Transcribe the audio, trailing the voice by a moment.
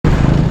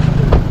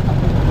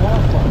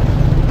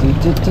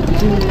Yeah.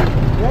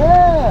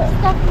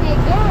 Stuck me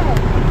again.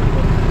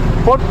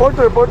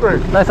 Porter.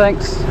 No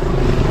thanks.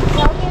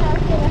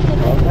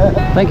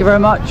 Okay. Thank you very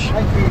much.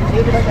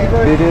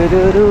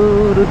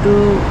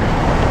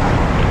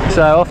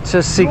 So off to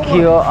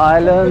Siquijor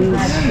Island.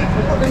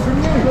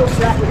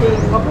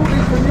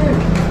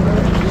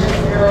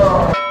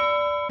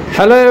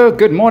 Hello,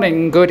 good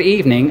morning, good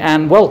evening,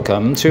 and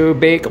welcome to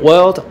Bigg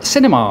World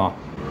Cinema.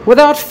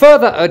 Without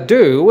further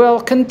ado,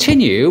 we'll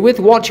continue with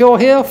what you're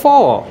here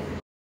for.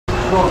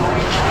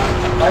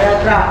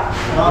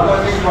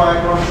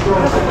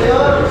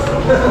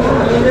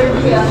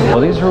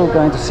 Well, these are all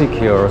going to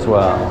Siquijor as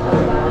well.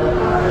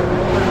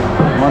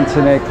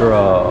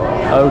 Montenegro,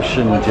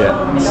 ocean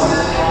jets.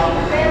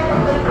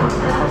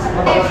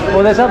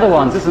 Well, there's other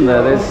ones, isn't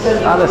there? There's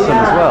Alison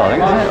as well,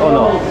 isn't it, or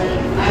not?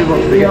 She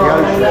wants to get the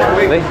ocean.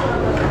 Really? You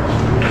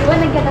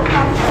want to get a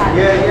Fastcraft?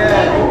 Yeah.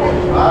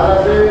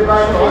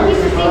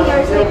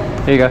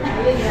 Here you go.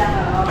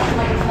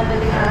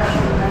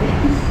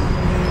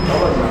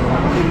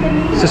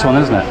 It's this one,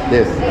 isn't it?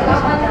 Yes.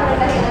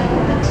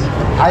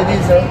 ID,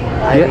 sir.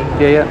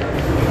 Yeah.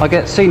 I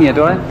get senior,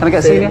 do I? Can I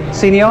get senior?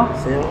 Senior?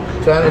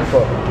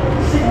 24.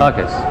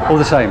 Okay, all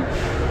the same.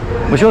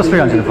 Was yours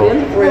 304?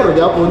 Thank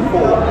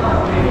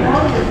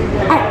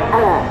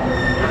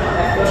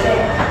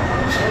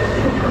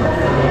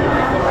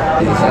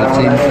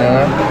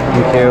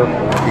you.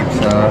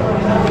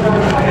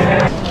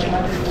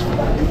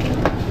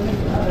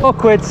 £4,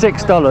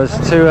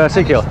 $6 to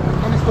Siquijor.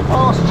 And it's the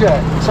fast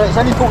jet, so it's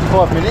only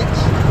 45 minutes.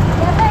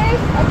 Yeah, there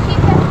is a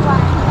cheapest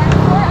one. That's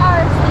 4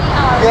 hours, 3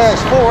 hours. Yeah,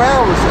 it's 4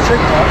 hours to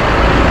cheaper.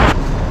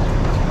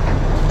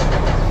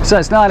 So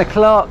it's 9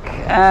 o'clock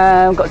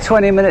and we've got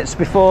 20 minutes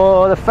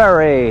before the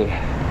ferry.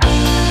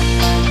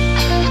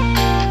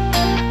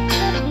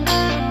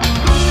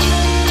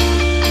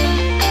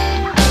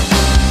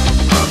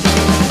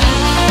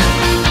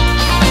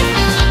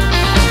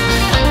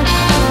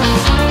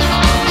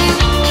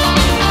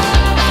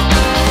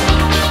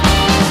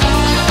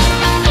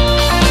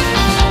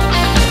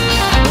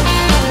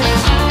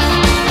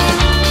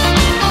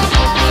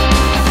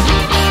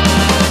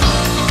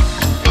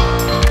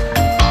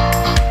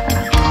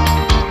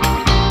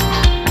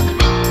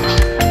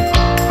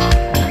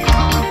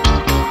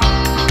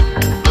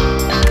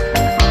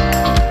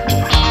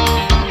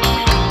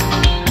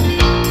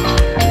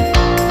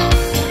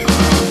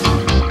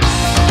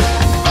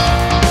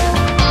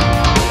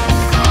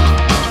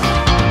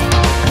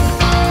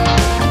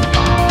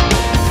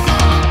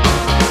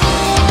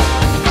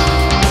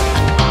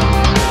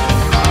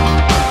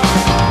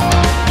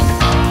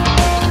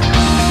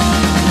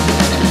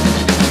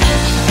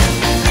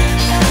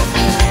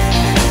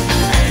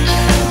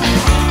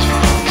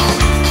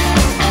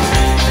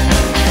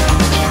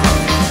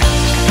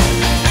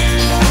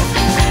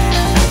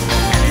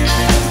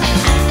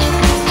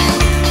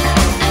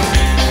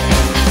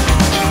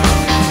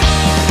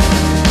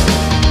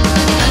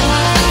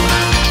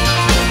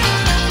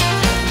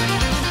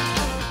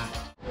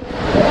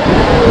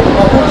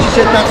 She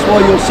said that's why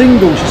you're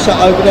single. She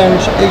sat over there and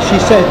she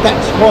said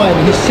that's fine,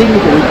 he's single,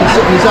 he can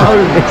sit on his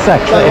own.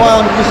 Exactly. So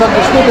I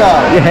misunderstood her.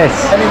 Yes.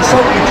 And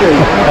insulted you.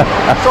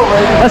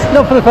 Sorry. That's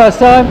not for the first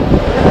time.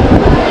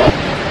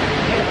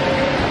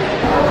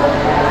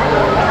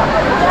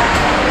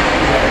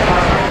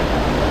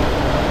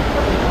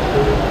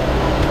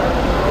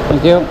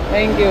 Thank you.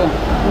 Thank you.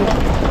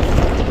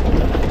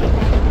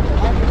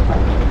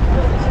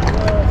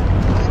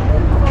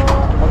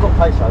 I've got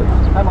pesos.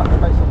 How much are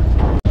pesos?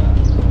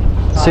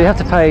 So you have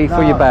to pay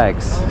for your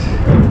bags.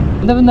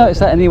 I've never noticed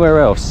that anywhere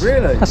else.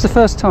 Really? That's the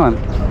first time.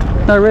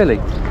 No, really.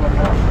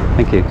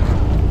 Thank you.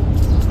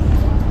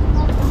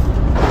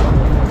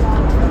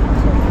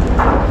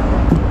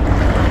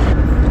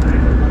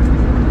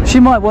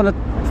 She might want to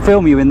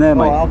film you in there,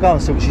 mate. Oh, I'll go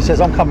and see what she says.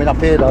 I'm coming up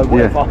here though,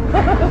 whatever.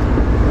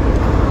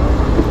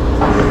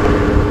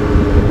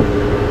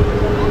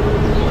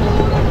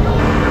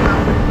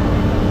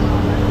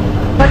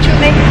 What's your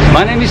name?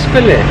 My name is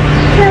Philip.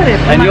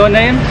 Philip. And your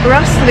name?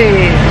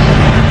 Roslyn.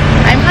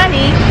 I'm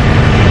Honey.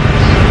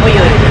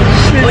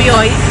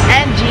 Oyoy.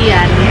 And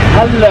Gian.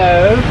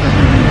 Hello.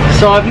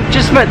 So I've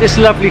just met this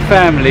lovely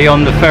family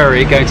on the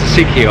ferry going to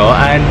Siquijor,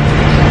 and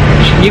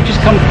you've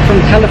just come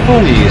from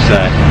California, you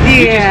say?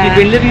 Yeah. You've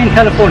been living in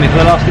California for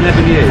the last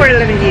 11 years. For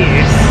 11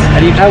 years.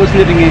 And how was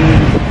living in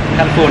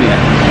California?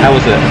 How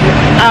was it?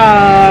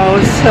 Oh,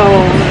 so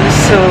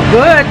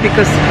good,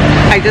 because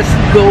I just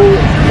go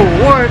for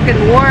work and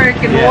work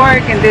and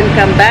work and then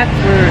come back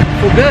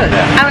for good.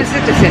 Yeah. I'm a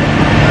citizen.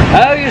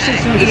 Oh, you're a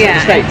citizen of the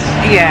States?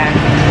 Yeah.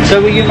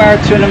 So were you married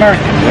to an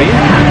American, were you?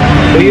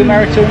 Were you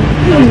married to him?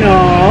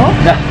 No.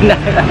 No.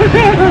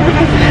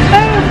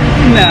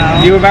 No.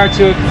 You were married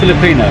to a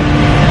Filipino?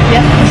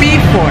 Yeah.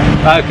 Before.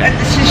 Okay.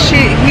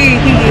 He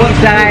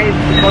died,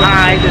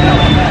 I don't know,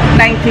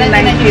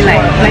 1994.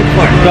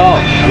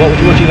 Gosh, what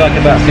do you like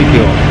about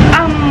Siquijor?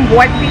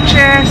 White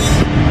beaches,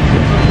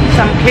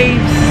 some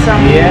caves,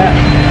 some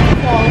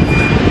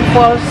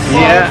falls,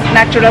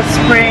 natural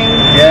spring.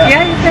 Yeah.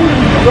 Yeah, you can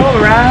go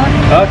around.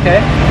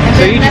 Okay.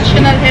 So you just-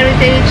 national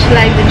heritage,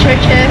 like the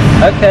churches.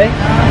 Okay.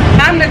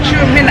 I'm not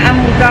sure when I'm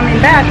coming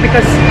back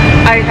because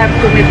I have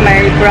to meet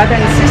my brother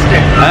and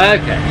sister.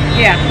 Okay.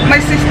 Yeah,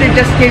 my sister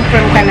just came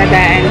from Canada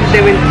and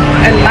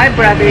and my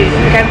brother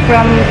came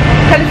from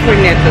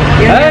California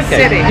too, Union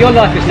City. Your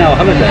life is now a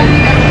holiday.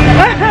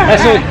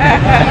 That's all.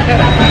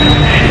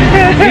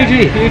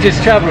 you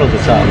just travel all the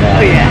time now.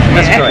 Oh, yeah.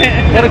 That's great.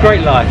 What a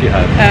great life you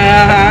have.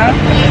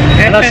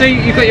 And I see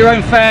you've got your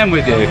own fan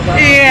with you.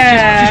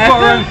 Yeah. She's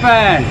got her own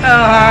fan.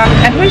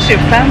 And who's your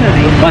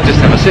family? I just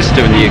have a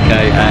sister in the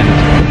UK and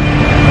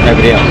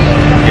nobody else.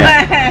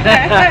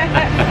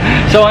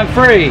 Yeah. So I'm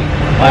free.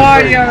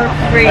 You're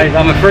free.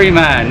 I'm a free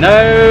man.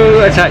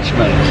 No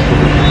attachments.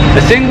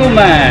 A single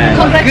man.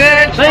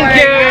 Good. Thank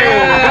you.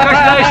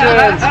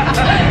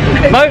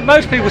 Congratulations.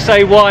 Most people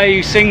say, "Why are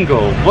you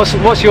single?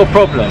 What's your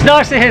problem?" It's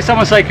nice to hear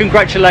someone say,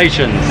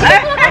 "Congratulations."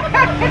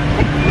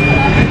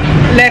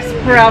 Less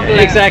problem.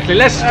 Exactly.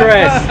 Less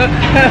stress.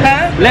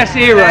 Less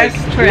earache.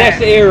 Less stress.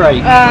 Less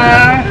earache.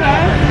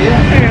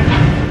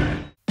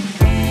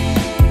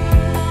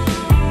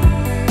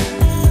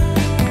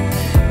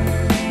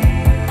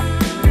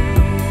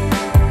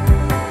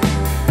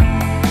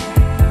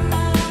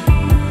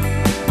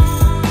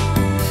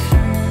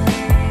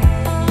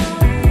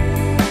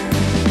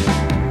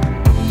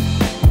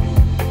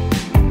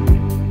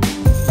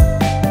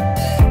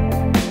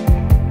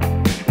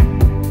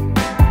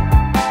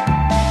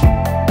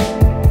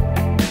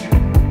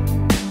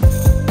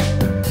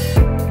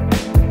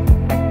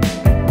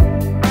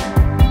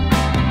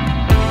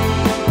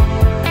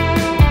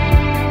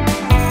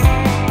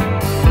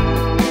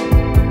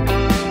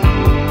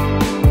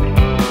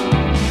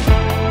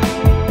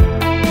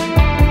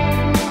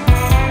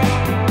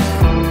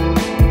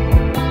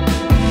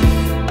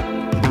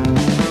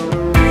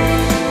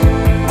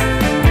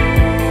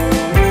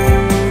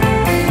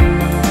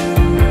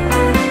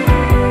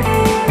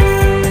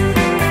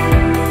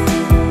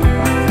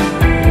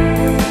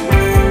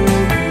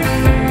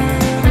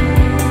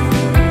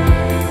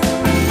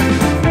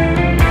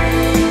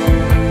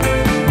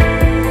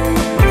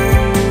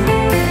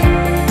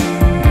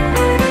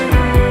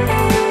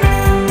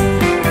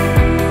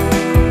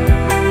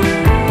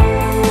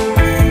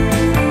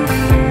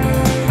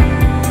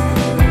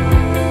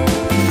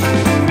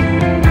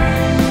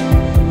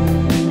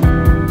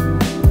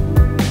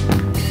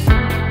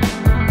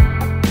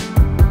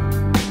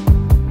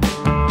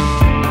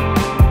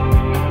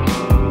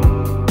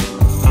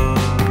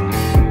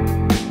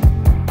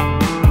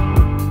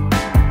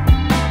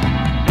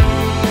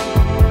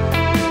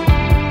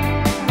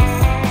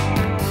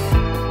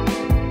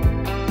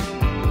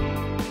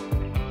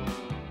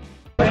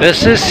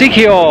 This is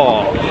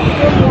Siquijor.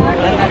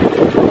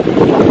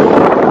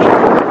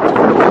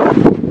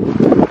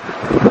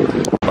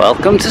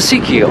 Welcome to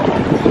Siquijor.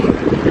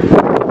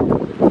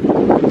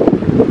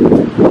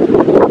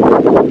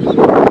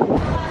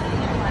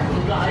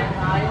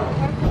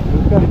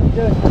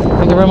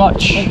 Thank you very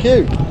much. Thank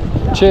you.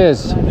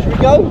 Cheers. Should we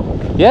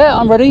go? Yeah,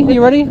 I'm ready. Are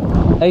you ready?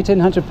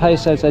 1,800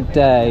 pesos a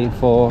day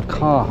for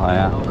car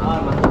hire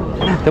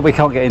that we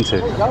can't get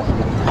into.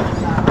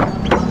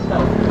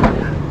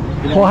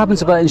 What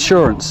happens about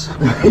insurance?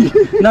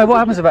 No, what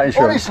happens about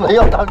insurance? Honestly,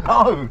 I don't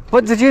know.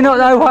 What, did you not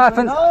know what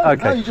happened? No,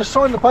 Okay. no, you just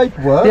sign the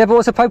paperwork. Yeah, but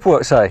what's the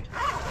paperwork say?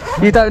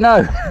 You don't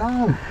know.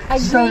 No,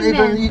 you don't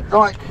even,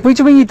 like... What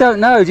do you mean you don't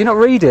know? Do you not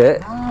read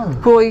it?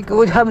 No.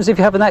 What happens if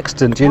you have an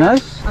accident, do you know?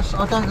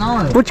 I don't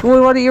know.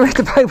 Why don't you read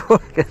the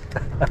paperwork?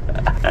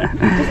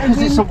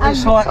 Because it's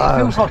like, it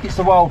feels like it's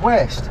the Wild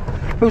West.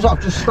 It feels like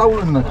I've just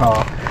stolen the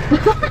car.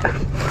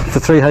 For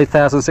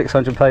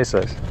 3,600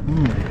 pesos.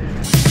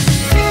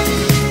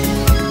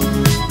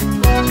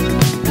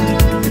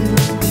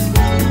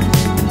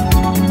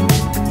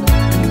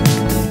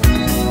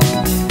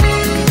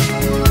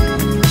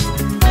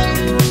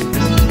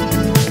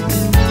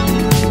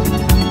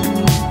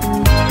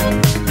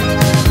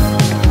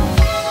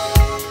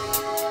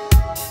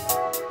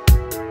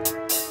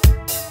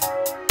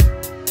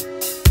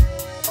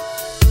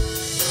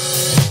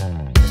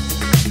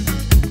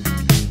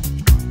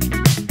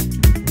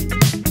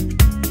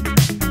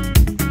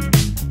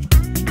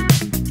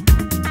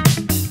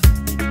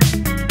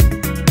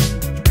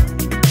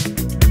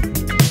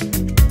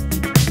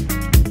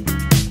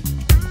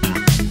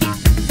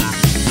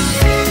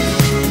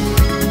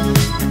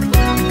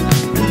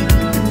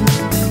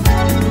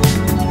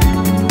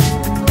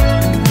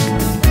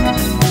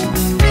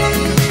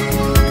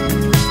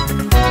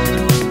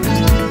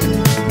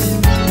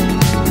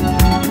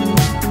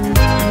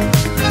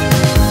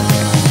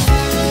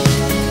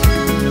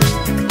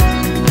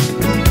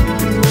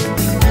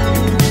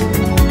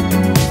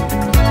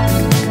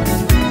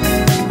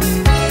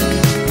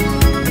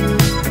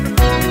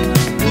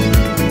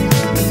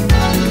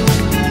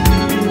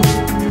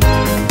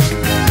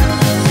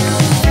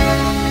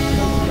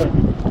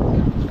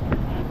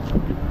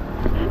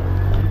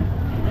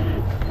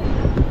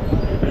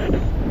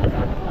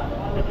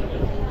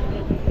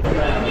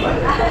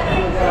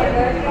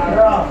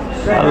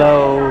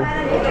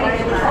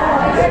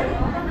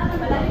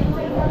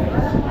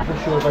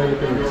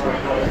 availability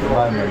at the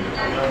moment?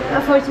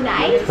 For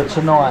tonight? For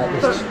tonight,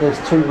 there's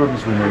 2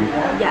 rooms we need.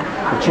 Yeah.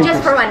 The cheapest-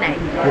 Just for one night?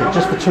 Yeah,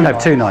 just for 2 No,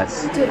 nights. 2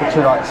 nights. For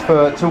 2 nights.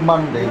 Till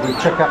Monday. We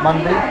check out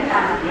Monday.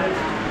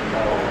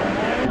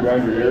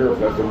 Around your ear, if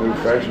that's a new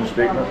fashion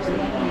statement.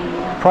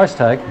 Price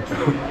tag.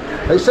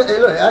 Look,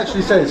 it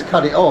actually says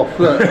cut it off.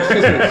 Look,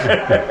 scissors.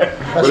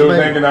 But it was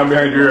hanging out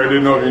behind your ear. I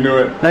didn't know if you knew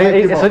it. No,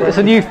 it's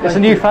a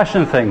new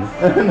fashion thing.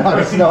 No,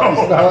 it's not.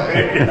 It's not.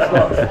 It's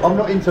not. I'm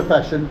not into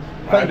fashion.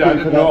 Thank you I for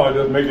didn't that. know. I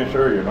just making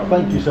sure, you know.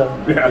 Thank you, sir.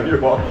 Yeah, you're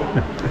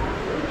welcome.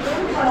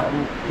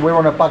 We're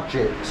on a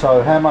budget,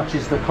 so how much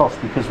is the cost?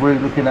 Because we're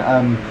looking at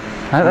Hang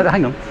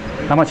on.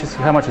 How much is it?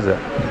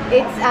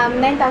 It's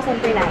 9,000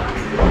 per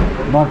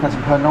night.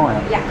 9,000 per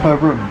night. Yeah. Per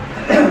room.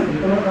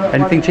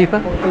 Anything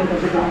cheaper?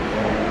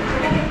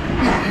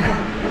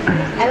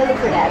 I will look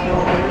for that.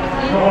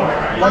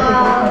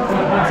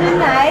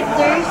 Tonight,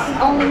 there's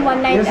only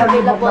one night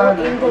available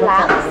in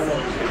Deluxe.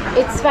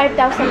 It's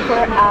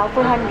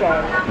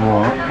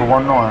 5,400 For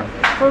one night.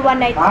 for one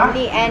night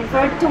only. And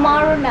for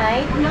tomorrow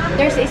night,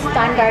 there's a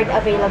standard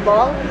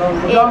available.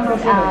 It's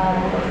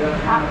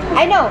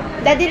I know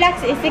the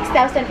Deluxe is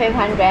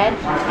 6,500,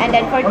 and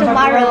then for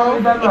tomorrow,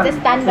 it's a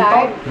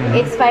standard.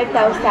 It's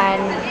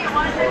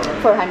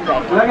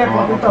 5,400.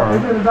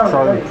 Okay. So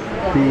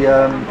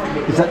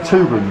is that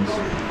 2 rooms?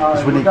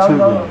 Because we need 2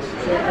 rooms.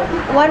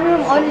 One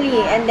room only,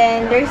 and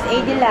then there's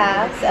a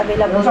Deluxe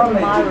available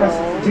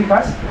tomorrow.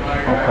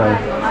 Okay.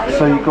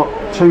 So you got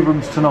 2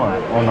 rooms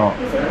tonight or not?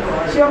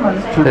 2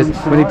 rooms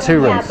We need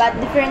 2 Yeah, rooms. but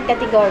different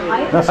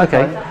category. That's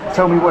okay.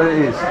 Tell me what it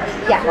is.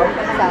 Yeah, so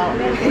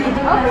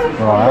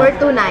Right. for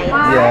 2 nights.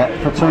 Yeah,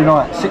 for 2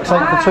 nights.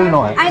 6,800 for 2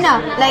 nights. I know,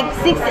 like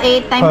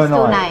 6,800 Per times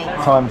 2 night.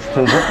 nights. Times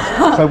 2.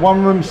 So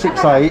one room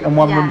 6,800 and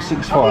one Yeah. room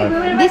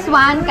 6,500. This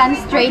one can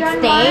straight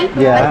stay,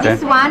 Yeah. but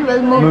this one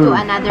will move to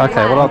another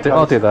Okay, well one.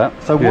 I'll do that.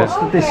 So what's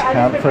the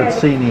discount for a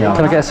senior?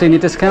 Can I get a senior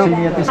discount?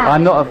 Senior discount.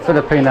 I'm not a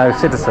Filipino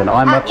citizen.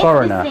 I'm a It's the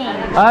foreigner. same.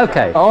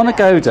 Okay. On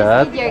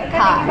Agoda, With your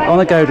car. on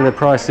Agoda the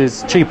price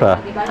is cheaper.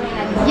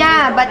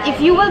 Yeah, but if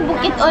you will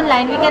book it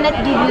online, we cannot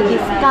give you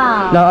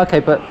discount. No, okay,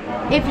 but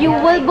If you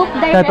will book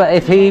no, direct, but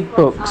if he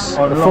books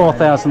a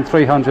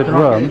 4,300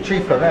 room, It's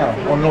cheaper now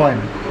online.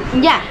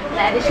 yeah.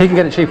 he can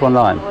get it cheap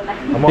online.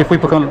 If we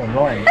book on,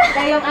 online.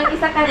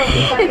 It's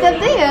up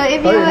to you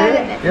if you will,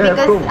 Yeah,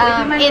 because cool.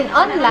 in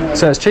online.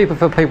 so it's cheaper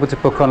for people to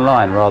book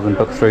online rather than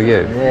book through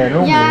you. Yeah,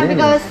 normally Yeah, it is.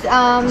 because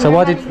So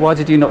why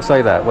did you not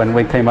say that when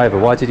we came over?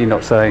 Why did you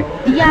not say?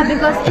 yeah,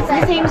 because it's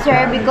the same,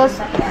 sir. Because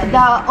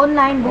the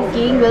online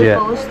booking will Yeah.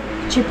 cost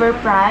cheaper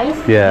price.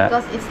 Yeah.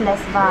 Because it's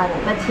less VAT,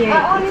 but here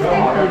it's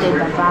included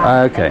the VAT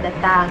Okay. and the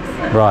tax.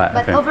 Right,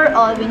 But okay.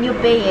 overall, when you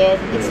pay it,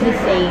 it's the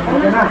same.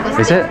 Because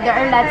Is it? there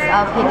are lots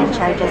of hidden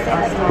charges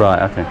also.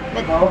 Right. Okay.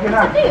 But it's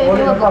up to you if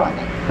you will go on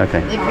it.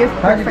 Okay. If you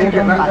How did prefer you the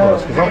get that VAT.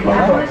 price? Because I've got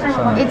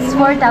that. It's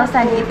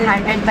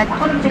 4,800, but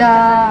the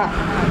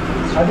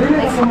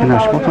No,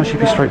 why can't she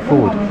be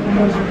straightforward?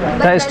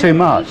 That is too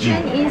much.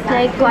 location is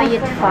like quiet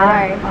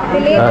far. Oh.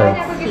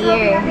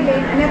 Here.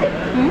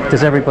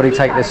 Does everybody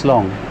take this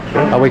long?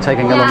 Are we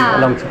taking a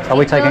long? Are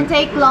we It taking? will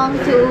take long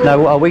to.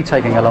 No, are we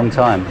taking a long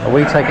time? Are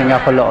we taking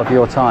up a lot of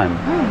your time?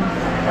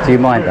 Do you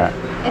mind that?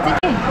 It's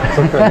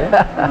okay.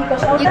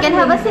 You can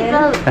have a seat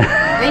while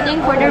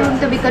waiting for the room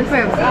to be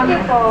confirmed.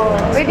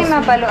 Pwede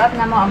mapalo-up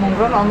na mo among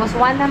room. Almost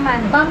 1 naman.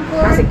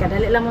 Kasi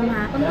kadali lang mo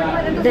ha.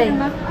 Day,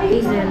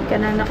 diesel. Ka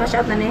na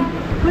nakash-out na ni.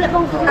 Wala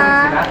pang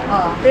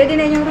Ready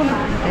na yung room.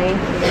 Okay.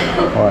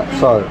 Right,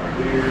 so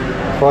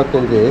if I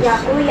do this,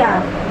 Kuya.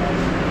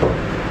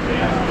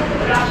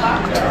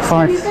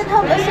 You can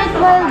have a seat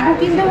while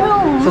booking the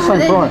room. it's the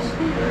same price.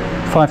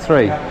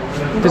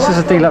 5,300. This is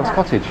a deluxe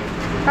cottage.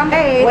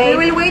 Hey, we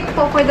will wait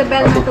po for the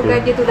bellman to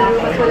guide you to the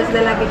room as well as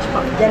the luggage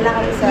po. Diyan lang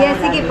kami sa... Yes,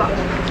 sige po.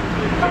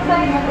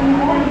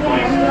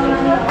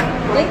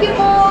 Thank you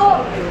po!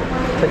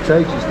 Takes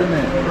ages, doesn't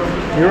it?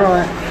 You're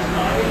right.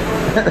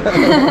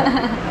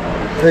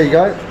 There you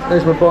go.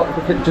 There's my box.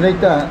 Do you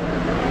need that?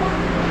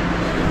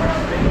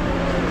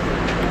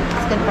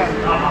 It's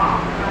confirmed.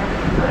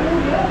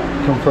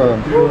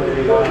 Confirmed.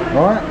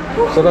 Right.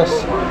 So that's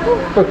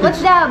booking.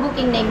 What's the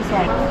booking name,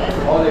 sir?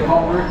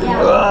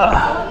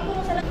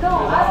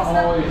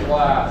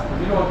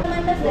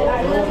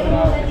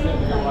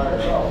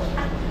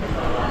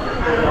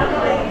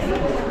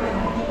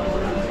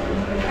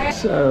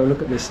 So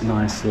look at this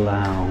nice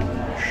lounge.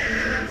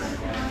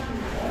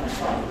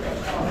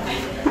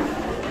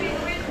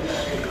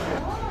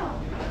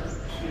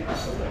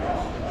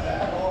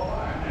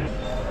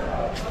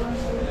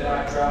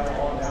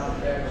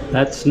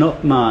 That's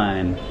not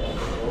mine.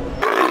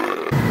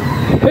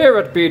 Here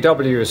at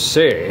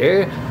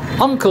BWC,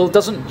 Uncle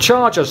doesn't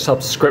charge a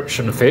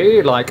subscription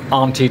fee like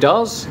Auntie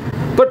does,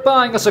 but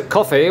buying us a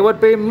coffee would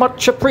be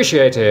much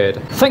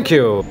appreciated. Thank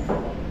you.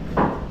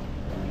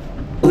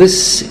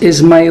 This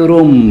is my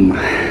room.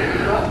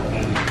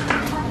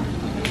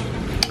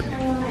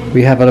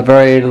 We have a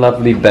very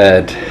lovely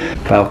bed,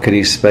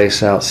 balcony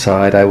space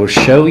outside. I will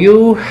show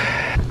you.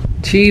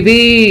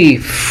 TV,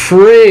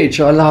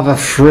 fridge. I love a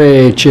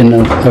fridge in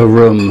a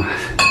room.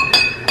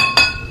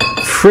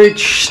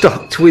 Fridge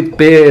stocked with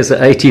beers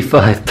at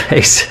 85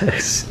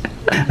 pesos.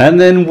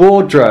 And then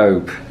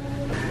wardrobe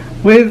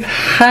with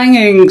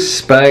hanging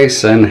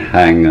space and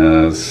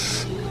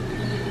hangers.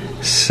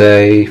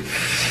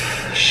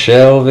 Safe,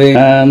 shelving,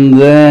 and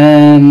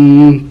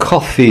then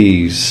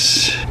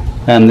coffees.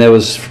 And there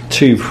was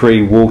 2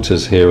 free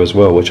waters here as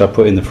well, which I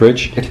put in the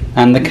fridge.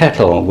 And the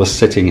kettle was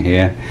sitting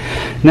here.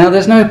 Now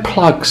there's no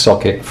plug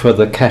socket for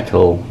the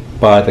kettle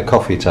by the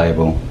coffee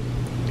table.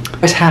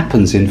 This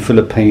happens in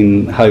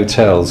Philippine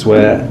hotels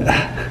where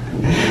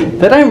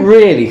they don't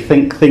really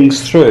think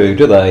things through,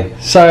 do they?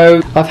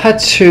 So I've had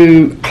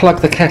to plug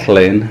the kettle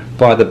in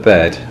by the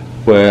bed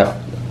where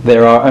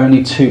there are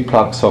only 2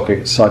 plug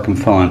sockets I can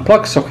find.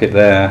 Plug socket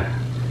there,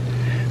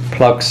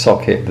 plug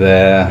socket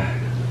there,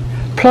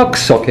 plug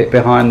socket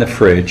behind the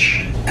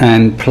fridge,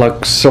 and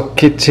plug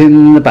socket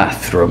in the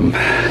bathroom.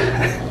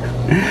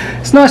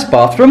 It's a nice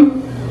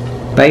bathroom.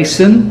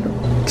 Basin,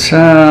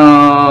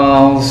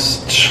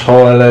 towels,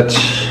 toilet,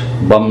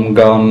 bum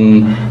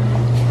gun,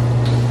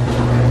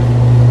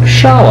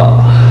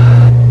 shower.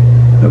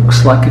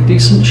 Looks like a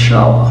decent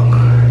shower.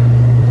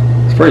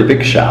 It's a very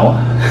big shower.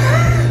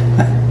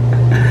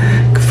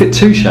 Could fit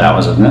 2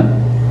 showers, isn't it?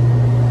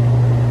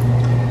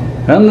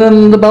 And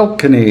then the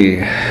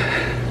balcony.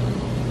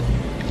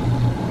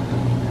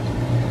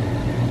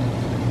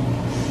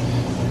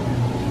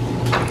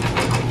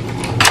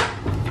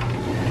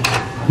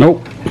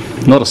 Nope,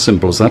 not as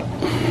simple as that.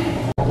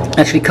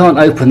 Actually can't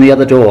open the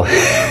other door.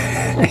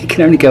 You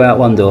can only go out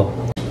one door.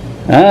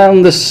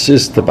 And this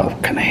is the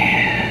balcony.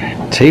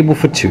 Table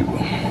for 2.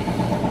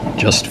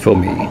 Just for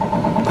me.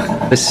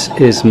 This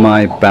is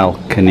my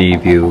balcony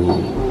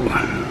view.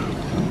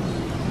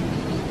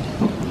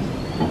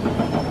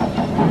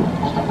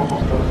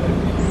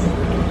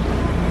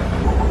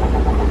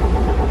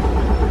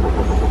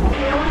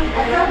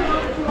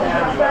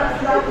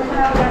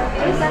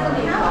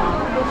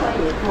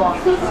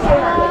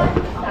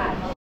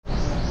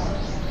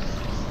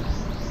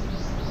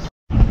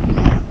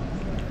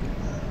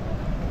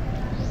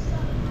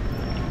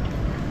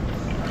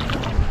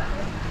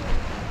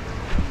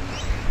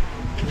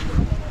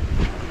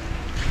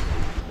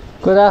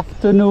 Good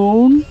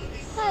afternoon.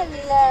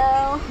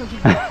 Hello.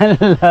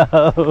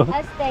 Hello.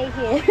 I'll stay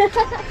here.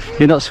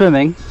 You're not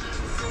swimming?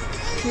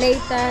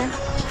 Later.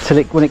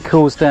 When it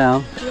cools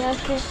down? Yes.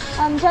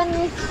 John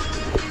is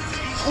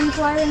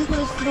inquiring for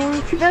his room.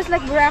 It feels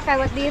like Boracay.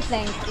 What do you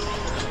think?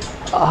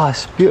 Ah,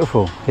 it's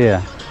beautiful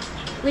here.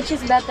 Which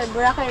is better,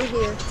 Boracay or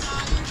here?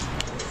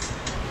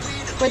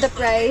 For the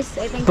price,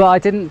 I think. But I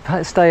didn't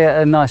stay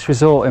at a nice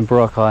resort in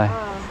Boracay.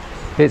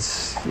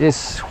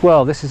 Oh.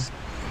 Well, this is,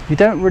 you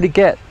don't really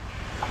get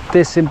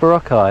this in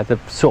Boracay, the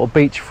sort of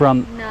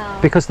beachfront, No.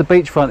 because the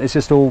beachfront is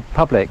just all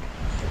public.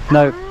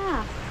 No.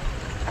 Ah.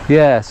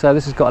 Yeah, so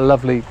this has got a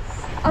lovely.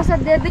 Oh, so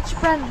the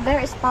beachfront there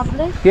is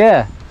public?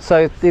 Yeah,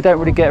 so you don't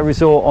really get a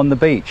resort on the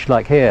beach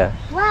like here.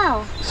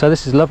 Wow. So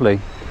this is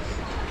lovely.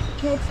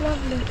 Yeah, it's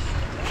lovely.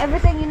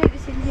 Everything you need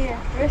is in here.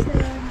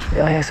 Restaurant.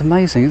 Yeah, it's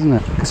amazing, isn't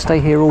it? I could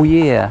stay here all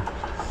year.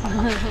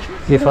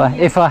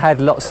 if I had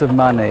lots of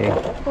money.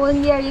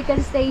 1 year you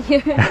can stay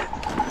here.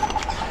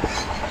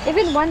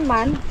 Even 1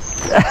 month.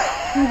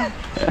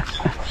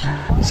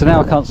 So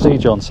now I can't see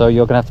John, so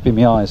you're going to have to be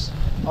my eyes.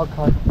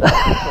 Okay,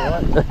 that's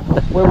alright.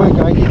 Where we're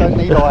going, you don't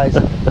need eyes.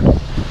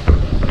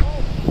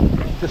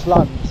 Just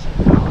lungs.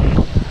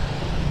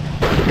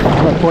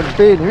 No point in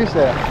being here, is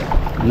there?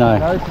 No.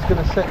 No, this is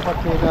going to set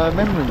fucking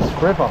memories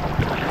forever.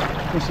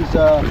 This is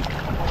a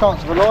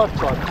chance of a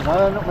lifetime, you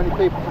know. Not many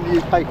people from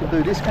the UK can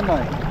do this, can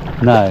they?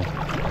 No.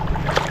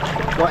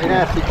 Like in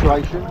our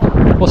situation.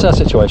 What's our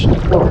situation?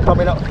 Well, we're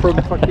coming up from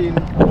fucking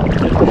the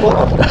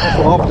bottom. That's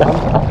what I've done.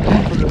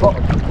 From the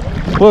bottom.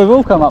 Well, we've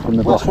all come up from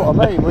the Well, that's bottom.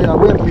 what I mean. We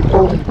haven't been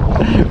born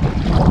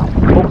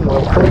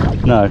well.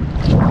 No.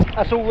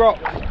 That's all rock.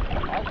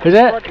 Is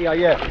it? Yeah,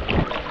 yeah.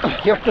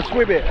 You have to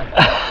swim it.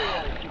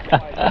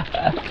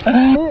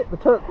 The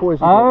turquoise.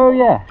 Oh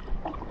yeah.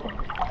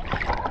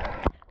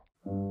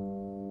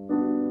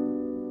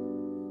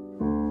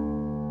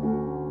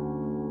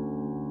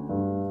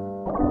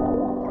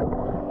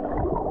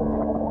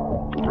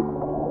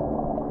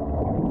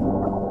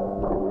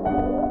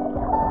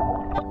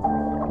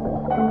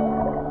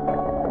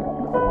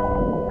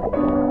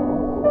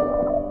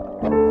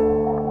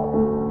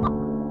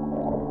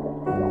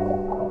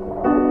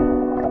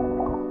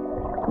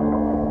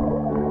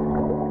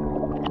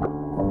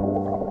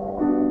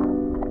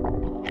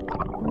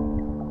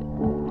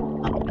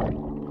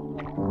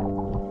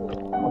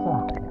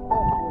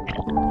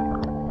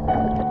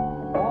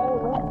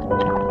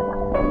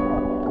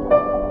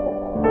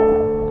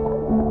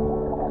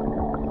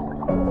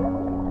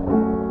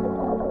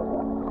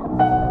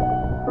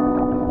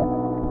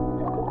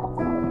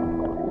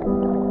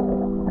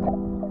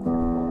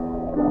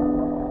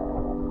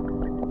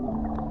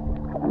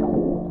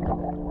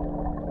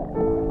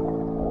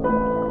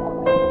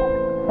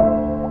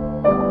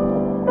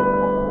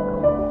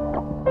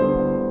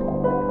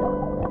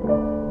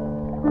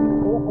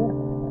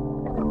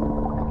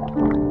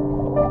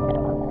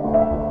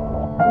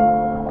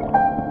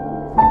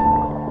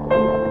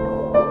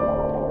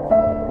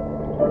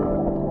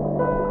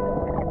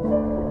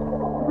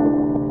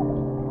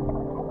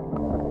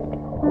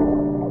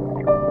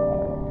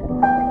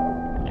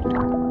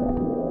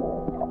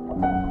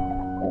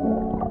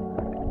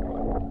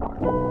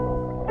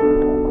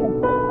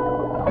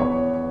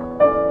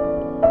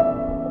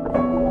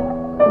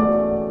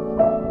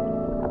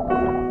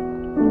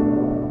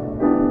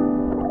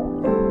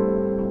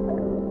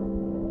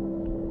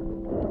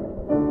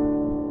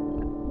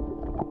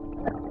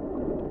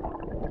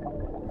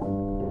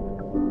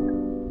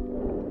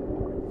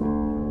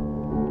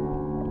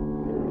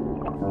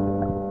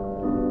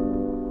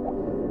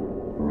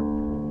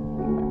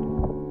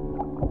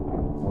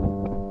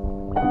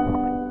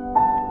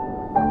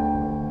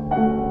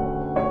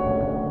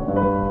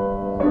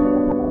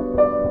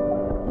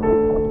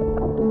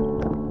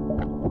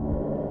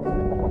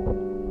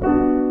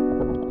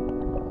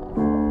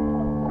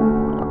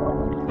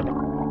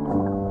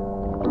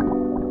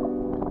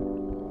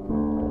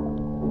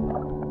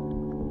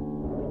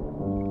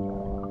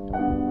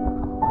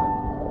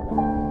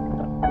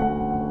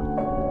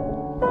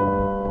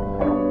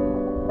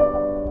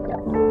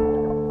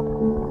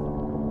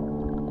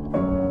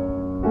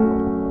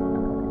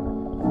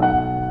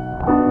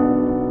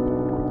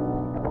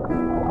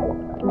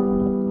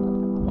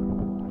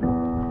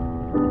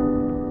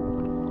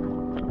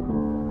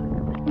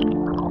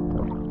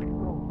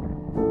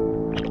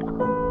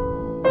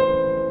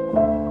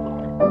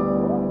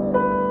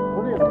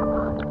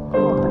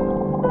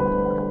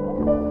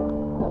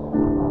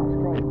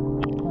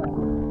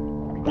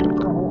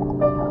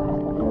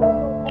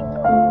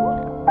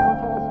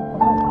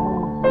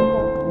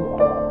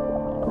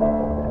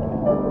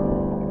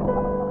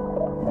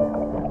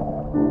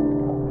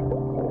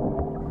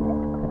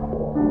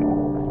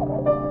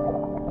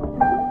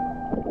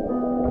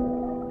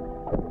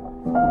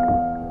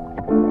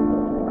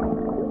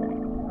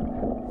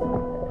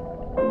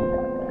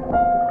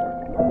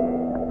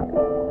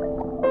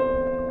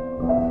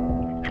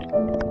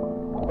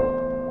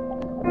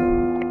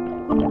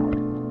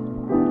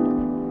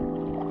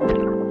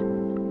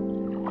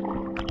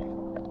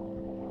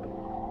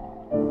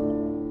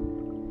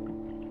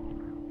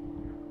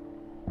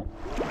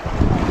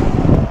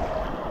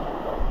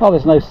 Oh,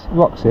 there's no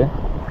rocks here.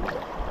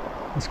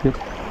 That's good.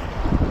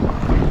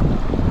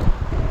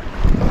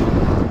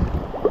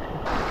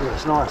 Yeah,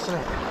 it's nice, isn't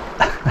it?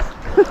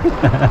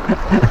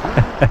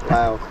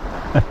 Wow.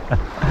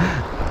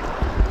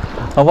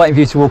 I'm waiting for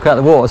you to walk out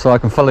the water so I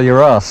can follow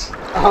your ass.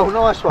 Oh,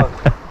 nice one.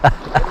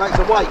 It makes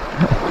a wake.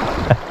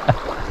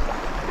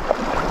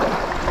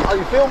 Are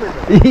you filming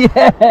me?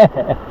 Yeah.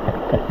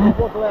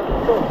 What do I have to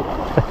film?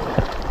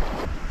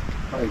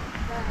 Hey.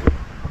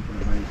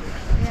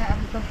 Yeah,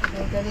 I'm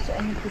comfortable. That is I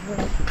need to go.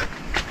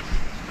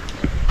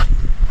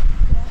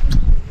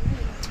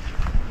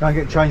 Go and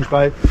get changed,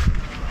 babe.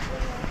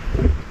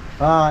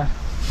 Bye.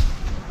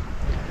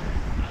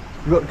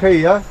 You got the key,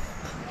 yeah?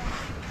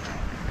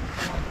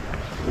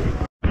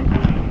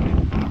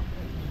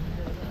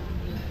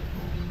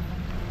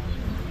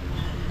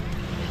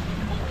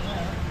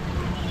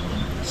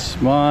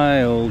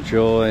 Smile,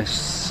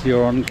 Joyce.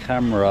 You're on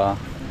camera.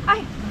 Hi,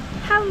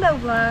 hello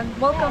vlog.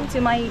 Welcome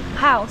to my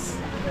house.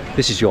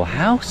 This is your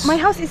house? My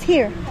house is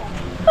here.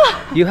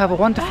 You have a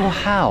wonderful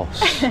house.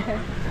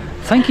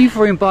 Thank you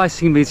for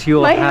inviting me to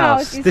your My house.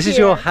 house is This is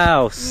here. your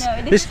house.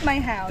 No, this is my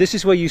house. This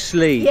is where you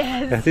sleep.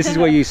 Yes. This is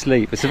where you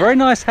sleep. It's a very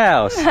nice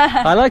house.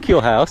 I like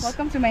your house.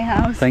 Welcome to my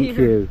house. Thank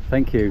here. you.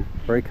 Thank you.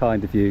 Very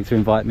kind of you to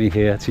invite me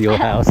here to your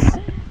house.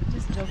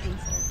 Just joking,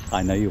 sir.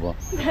 I know you are.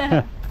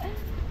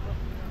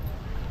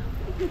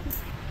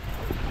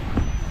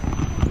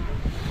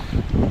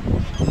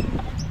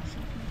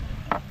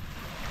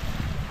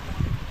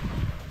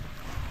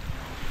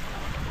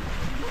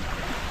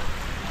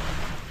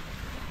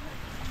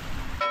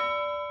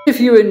 If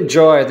you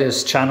enjoy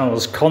this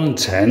channel's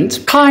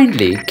content,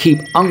 kindly keep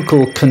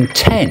Uncle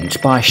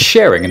content by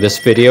sharing this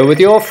video with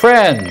your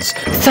friends.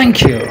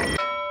 Thank you.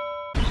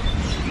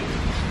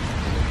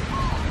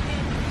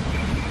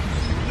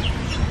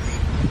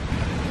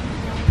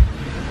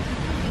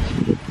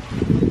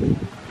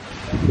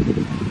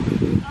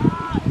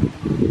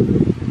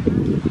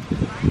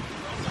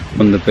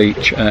 On the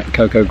beach at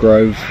Coco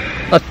Grove.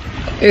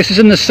 This is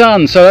in the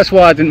sun, so that's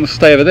why I didn't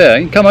stay over there.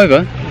 You can come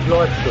over.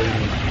 Live streaming.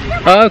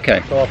 Oh,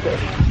 okay. So I've got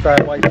to stay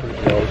away from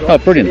it. Oh,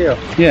 brilliant.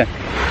 Yeah.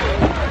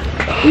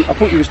 I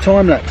thought you was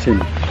time-lapsing.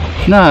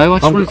 No, I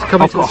just wanted to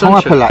come into the I've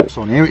got sunshine. hyperlapse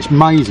on here, it's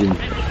amazing.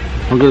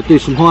 I'm going to do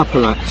some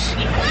hyperlapse.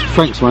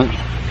 Thanks, mate.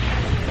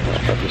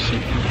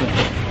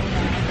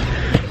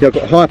 Yeah, I've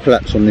got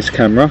hyperlapse on this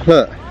camera.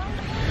 Look,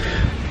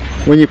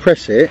 when you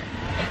press it,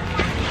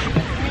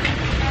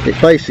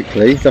 it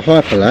basically, the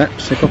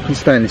hyperlapse, if I can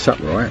stand this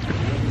upright.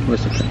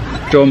 Where's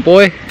the John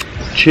boy.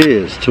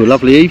 Cheers to a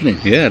lovely evening.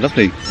 Yeah,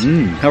 lovely.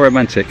 How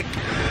romantic.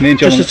 Me and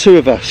John. Just the two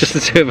of us. Just the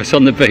two of us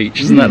on the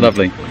beach. Isn't that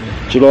lovely?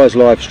 July's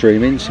live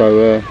streaming,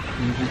 so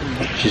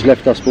she's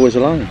left us boys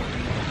alone.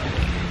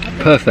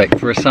 Perfect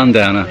for a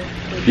sundowner.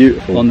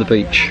 Beautiful. On the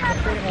beach.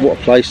 What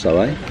a place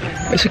though, eh?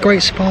 It's a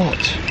great spot.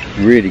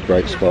 Really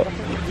great spot. I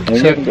mean,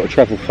 you haven't got to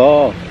travel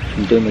far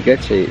from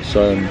Dumaguete. It's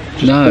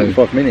just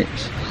 45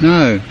 minutes.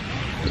 No.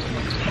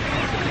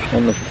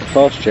 On the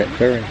fast jet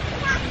ferry.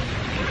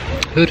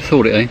 Who'd have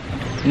thought it, eh?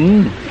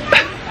 Do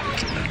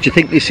you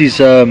think this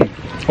is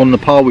on the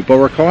par with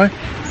Boracay?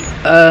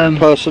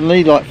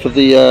 Personally, like for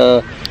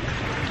the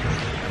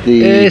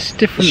it's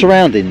different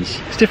surroundings.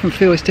 It's different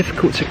feel. It's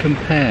difficult to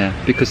compare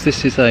because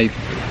this is a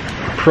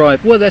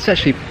private. Well, there's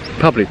actually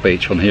public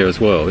beach on here as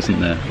well,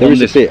 isn't there? There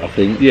is a bit, I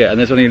think. Yeah, and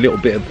there's only a little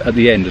bit at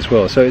the end as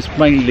well. So it's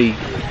mainly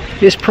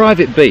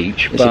private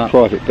beach. It's a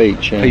private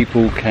beach. Yeah.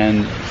 People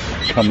can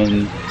come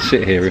and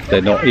sit here if they're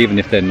not, even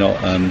if they're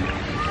not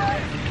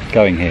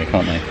going here,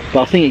 can't they?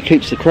 But I think it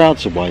keeps the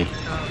crowds away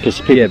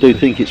because people do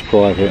think it's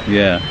private.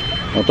 Yeah.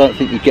 I don't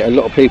think you get a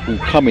lot of people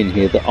coming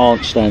here that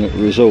aren't staying at the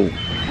resort.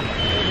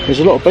 There's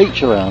a lot of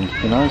beach around,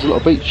 you know. There's a lot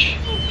of beach.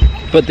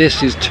 But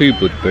this is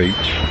Tubod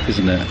Beach,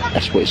 isn't it?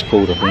 That's what it's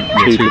called, I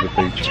think. Tubod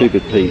Beach.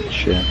 Tubod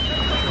Beach, yeah.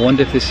 I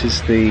wonder if this is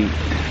the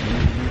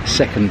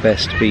second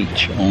best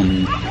beach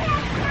on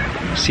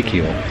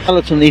Siquijor.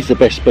 Peloton is the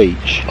best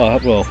beach.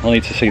 Well, I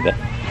need to see that.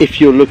 If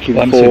you're looking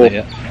I haven't for, seen it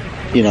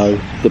yet. you know,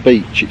 the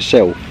beach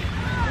itself.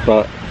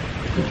 But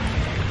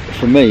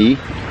for me,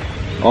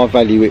 I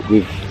value it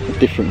with a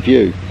different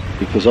view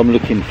because I'm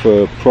looking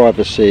for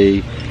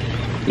privacy,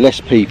 less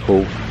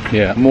people,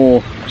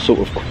 more sort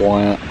of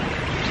quiet,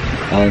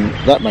 and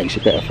that makes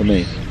it better for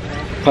me.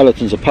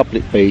 Peloton's a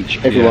public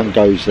beach, everyone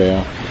goes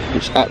there.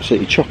 It's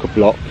absolutely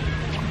chock-a-block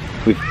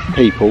with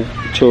people,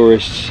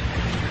 tourists,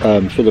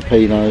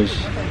 Filipinos,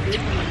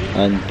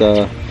 and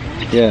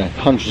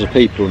hundreds of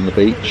people on the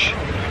beach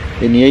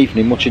in the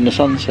evening watching the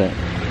sunset.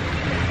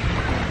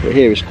 But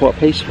here it's quite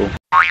peaceful.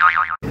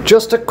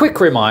 Just a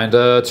quick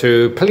reminder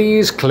to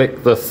please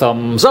click the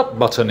thumbs up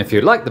button if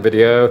you liked the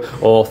video,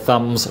 or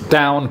thumbs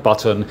down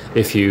button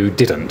if you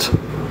didn't.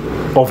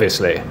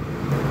 Obviously.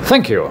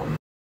 Thank you.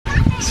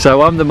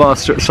 So I'm the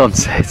master at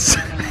sunsets.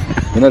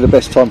 You know the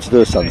best time to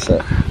do a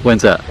sunset?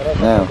 When's that?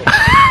 Now.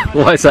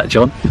 Why is that,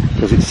 John?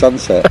 Because it's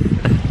sunset.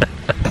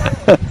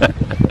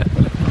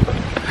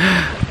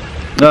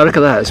 No, look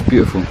at that, it's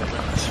beautiful.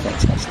 It's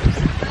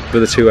fantastic.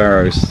 With the two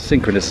arrows.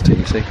 Synchronicity,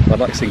 you see? I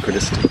like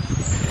synchronicity.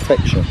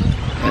 Perfection.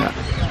 Yeah.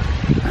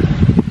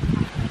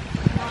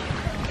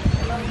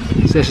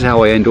 So this is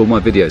how I end all my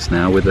videos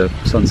now, with the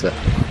sunset.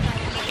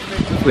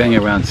 We hang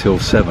around till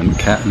 7.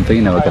 Kat and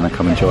Vino are going to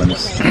come and join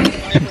us. We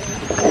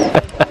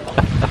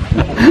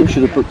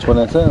should have booked one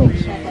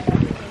ourselves.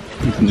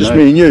 Just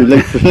me and you,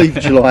 leave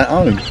July at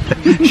home.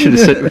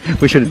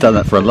 We should have done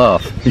that for a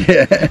laugh.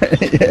 Yeah.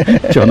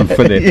 John and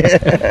Philip.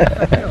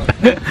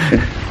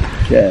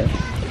 Yeah.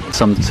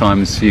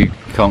 Sometimes you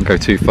can't go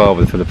too far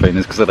with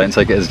Filipinas because they don't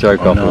take it as a joke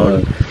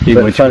afterward.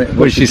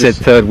 When she said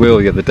third wheel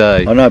the other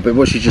day. I know, but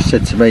what she just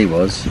said to me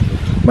was,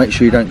 make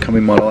sure you don't come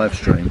in my live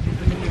stream.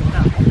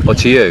 Or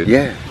to you?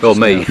 Yeah. Or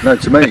me? No,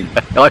 to me.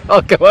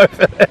 I'll go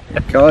over there.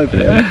 Go over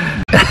there.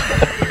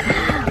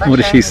 What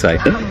did she say?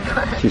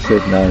 She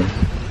said no.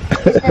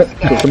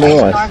 Got some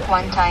more ice?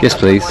 Yes,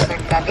 please.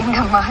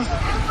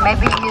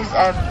 Maybe use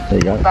a There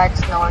you go. bad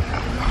snort.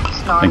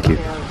 Thank you.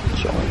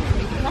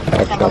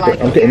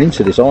 I'm getting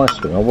into this ice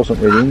thing. I wasn't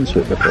really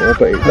into it before,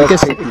 but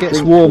It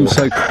gets warm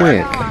so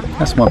quick.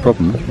 That's my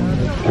problem.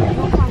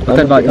 I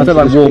don't like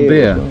warm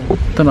beer. I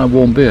don't like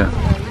warm beer.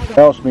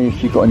 They asked me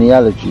if you've got any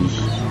allergies.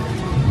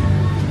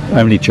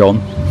 Only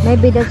John.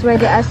 Maybe that's why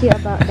they asked you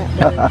about that.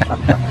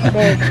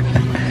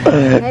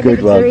 Maybe Good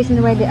that's one. the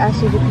reason why they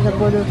asked you because the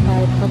border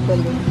fight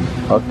properly.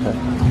 Okay.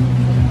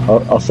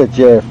 I said,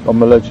 yeah,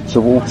 I'm allergic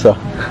to water.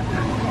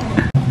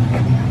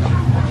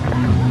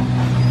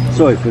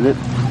 Sorry, Philip.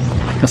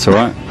 That's all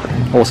right.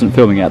 I wasn't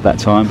filming it at that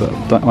time,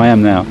 but I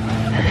am now.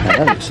 Okay,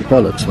 that looks the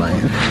bollocks,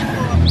 mate.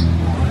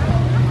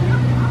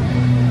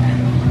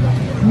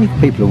 How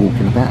many people are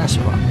walking about us?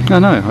 I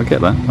know, I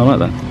get that. I like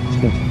that.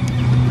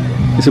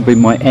 This will be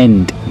my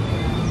end.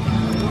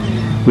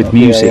 With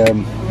music.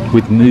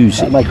 With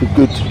music. That'd make a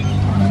good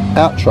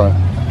outro.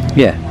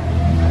 Yeah.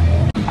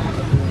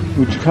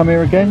 Would you come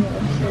here again?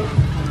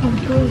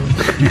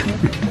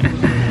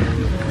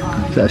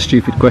 Is that a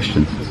stupid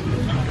question?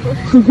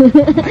 Stupid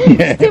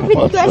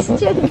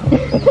question.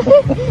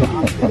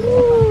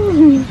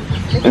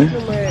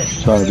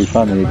 Trying to be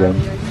funny again.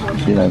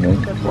 You know me.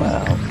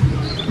 Wow.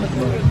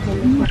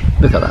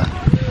 Look at that.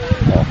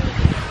 Oh,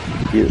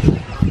 beautiful.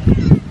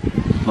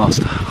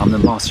 Master. I'm the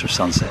master of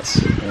sunsets.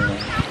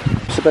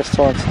 What's the best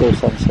time to do a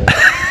sunset?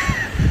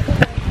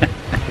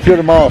 If you're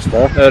the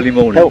master, Early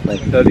morning. help me.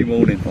 Early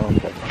morning. Oh,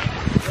 okay.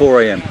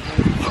 4 AM.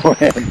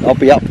 I'll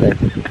be up there.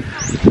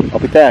 I'll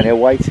be down here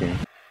waiting.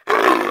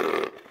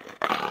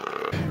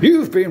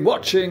 You've been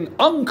watching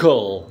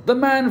Uncle, the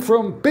man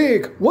from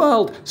Bigg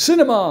World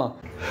Cinema.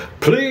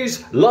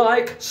 Please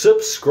like,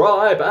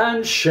 subscribe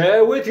and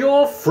share with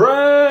your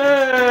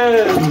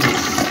friends.